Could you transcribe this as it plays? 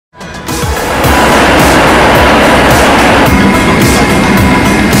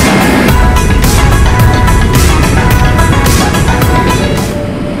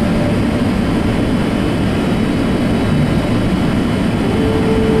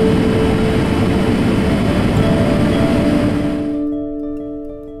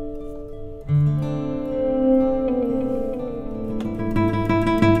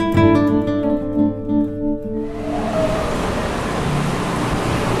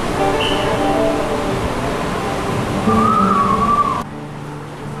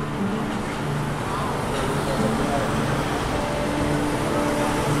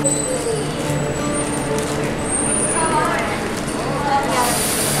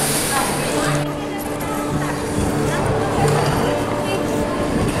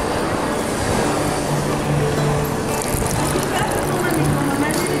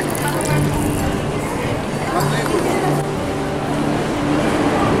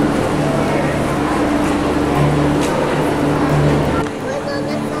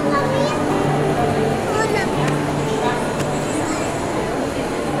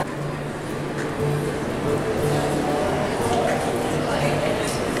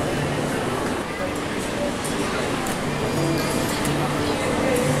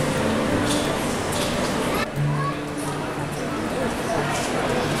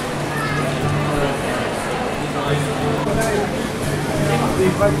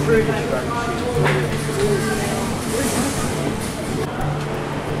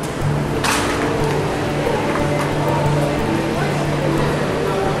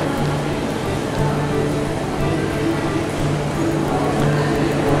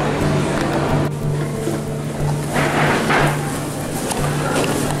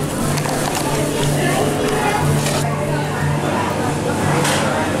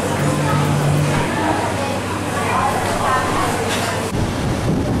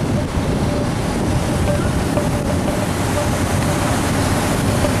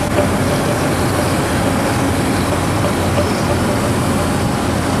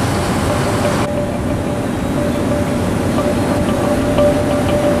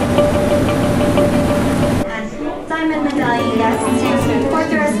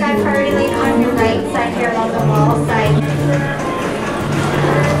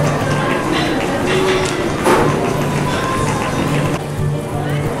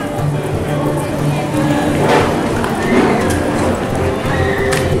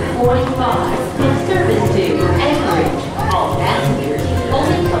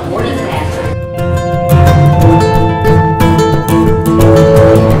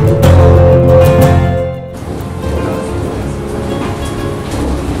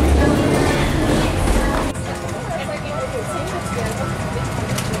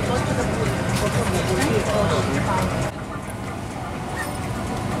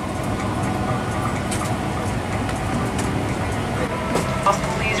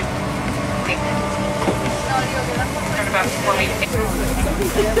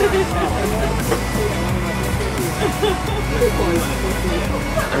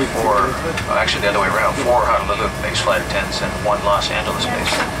Actually the other way around, 4 Honolulu-based flight attendants and 1 Los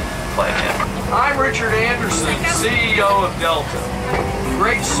Angeles-based flight attendant. I'm Richard Anderson, CEO of Delta.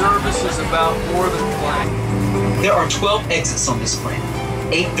 Great service is about more than flying. There are 12 exits on this plane.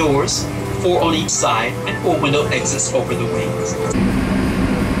 8 doors, 4 on each side, and 4 window exits over the wings.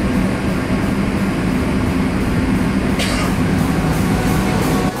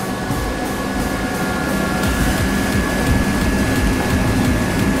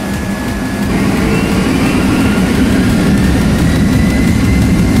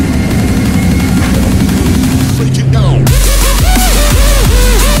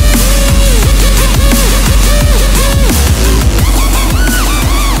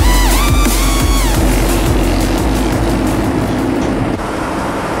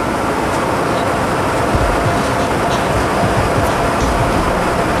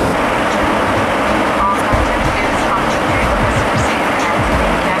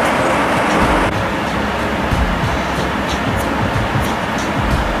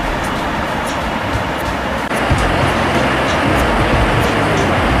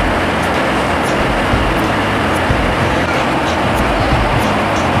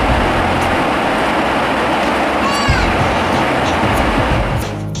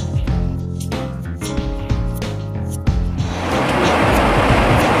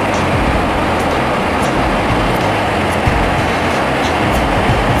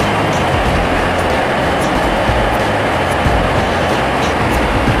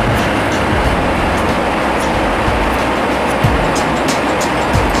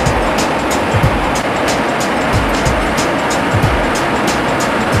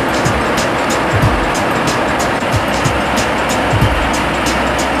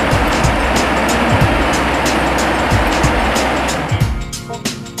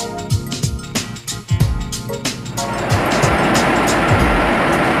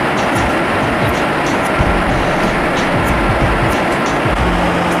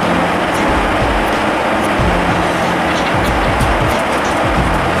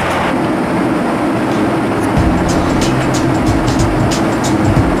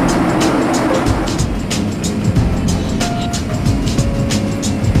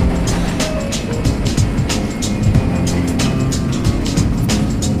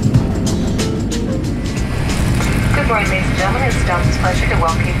 It's a pleasure to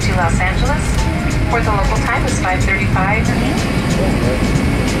welcome you to Los Angeles, where the local time is 5:35.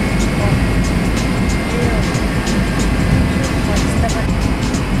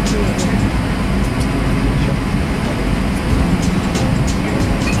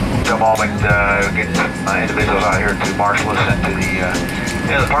 The moment getting some individuals out here to marshal us into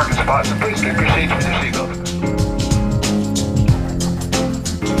the parking spots, and please keep your seats with your seatbelt.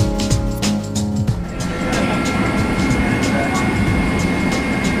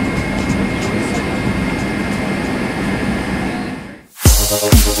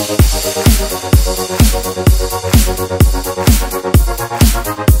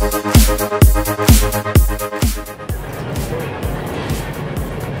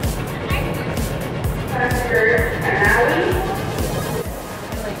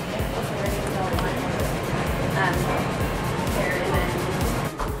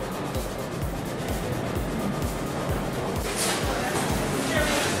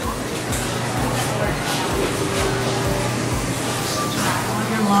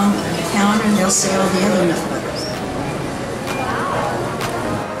 say all the other nut butters.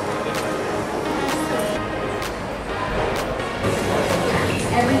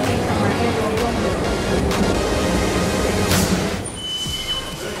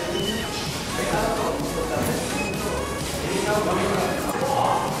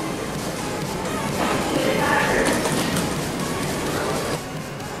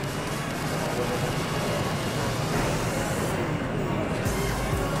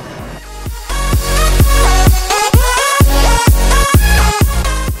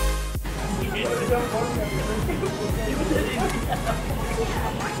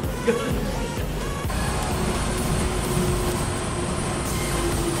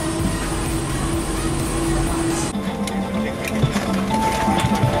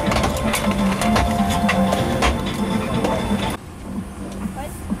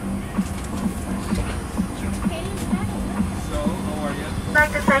 I'd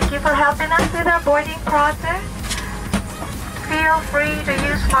like to thank you for helping us with our boarding process. Feel free to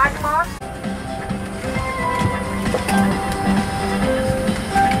use smartphones.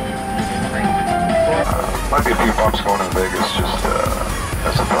 Might be a few bumps going in Vegas, just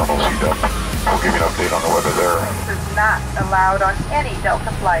that's a thermal C-dump. We'll give you an update on the weather there. This is not allowed on any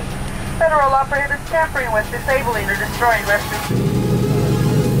Delta flight. Federal law prohibits tampering with, disabling, or destroying restrooms.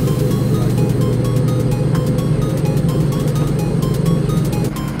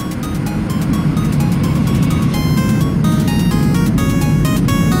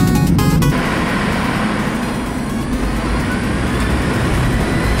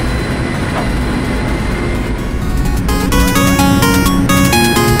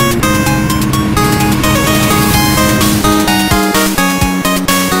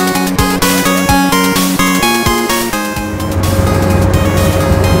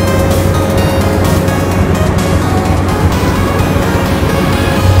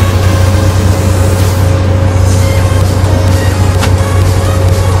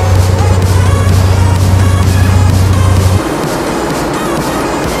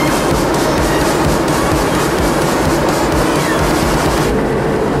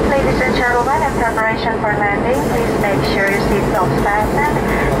 For landing, please make sure your seatbelts fastened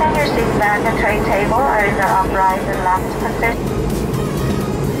and your seat back and tray table are in the upright and locked position.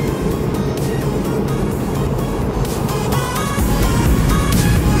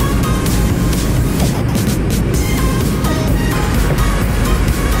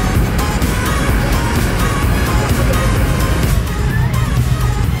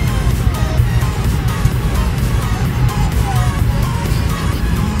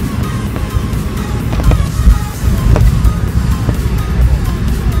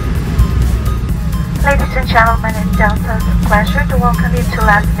 Ladies and gentlemen, it's Delta's pleasure to welcome you to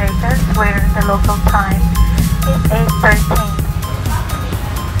Las Vegas, where the local time is 8:13.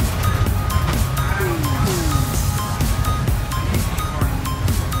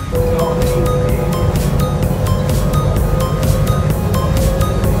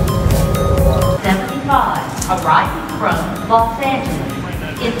 Arriving from Los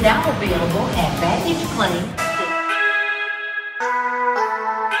Angeles is now available at baggage claim.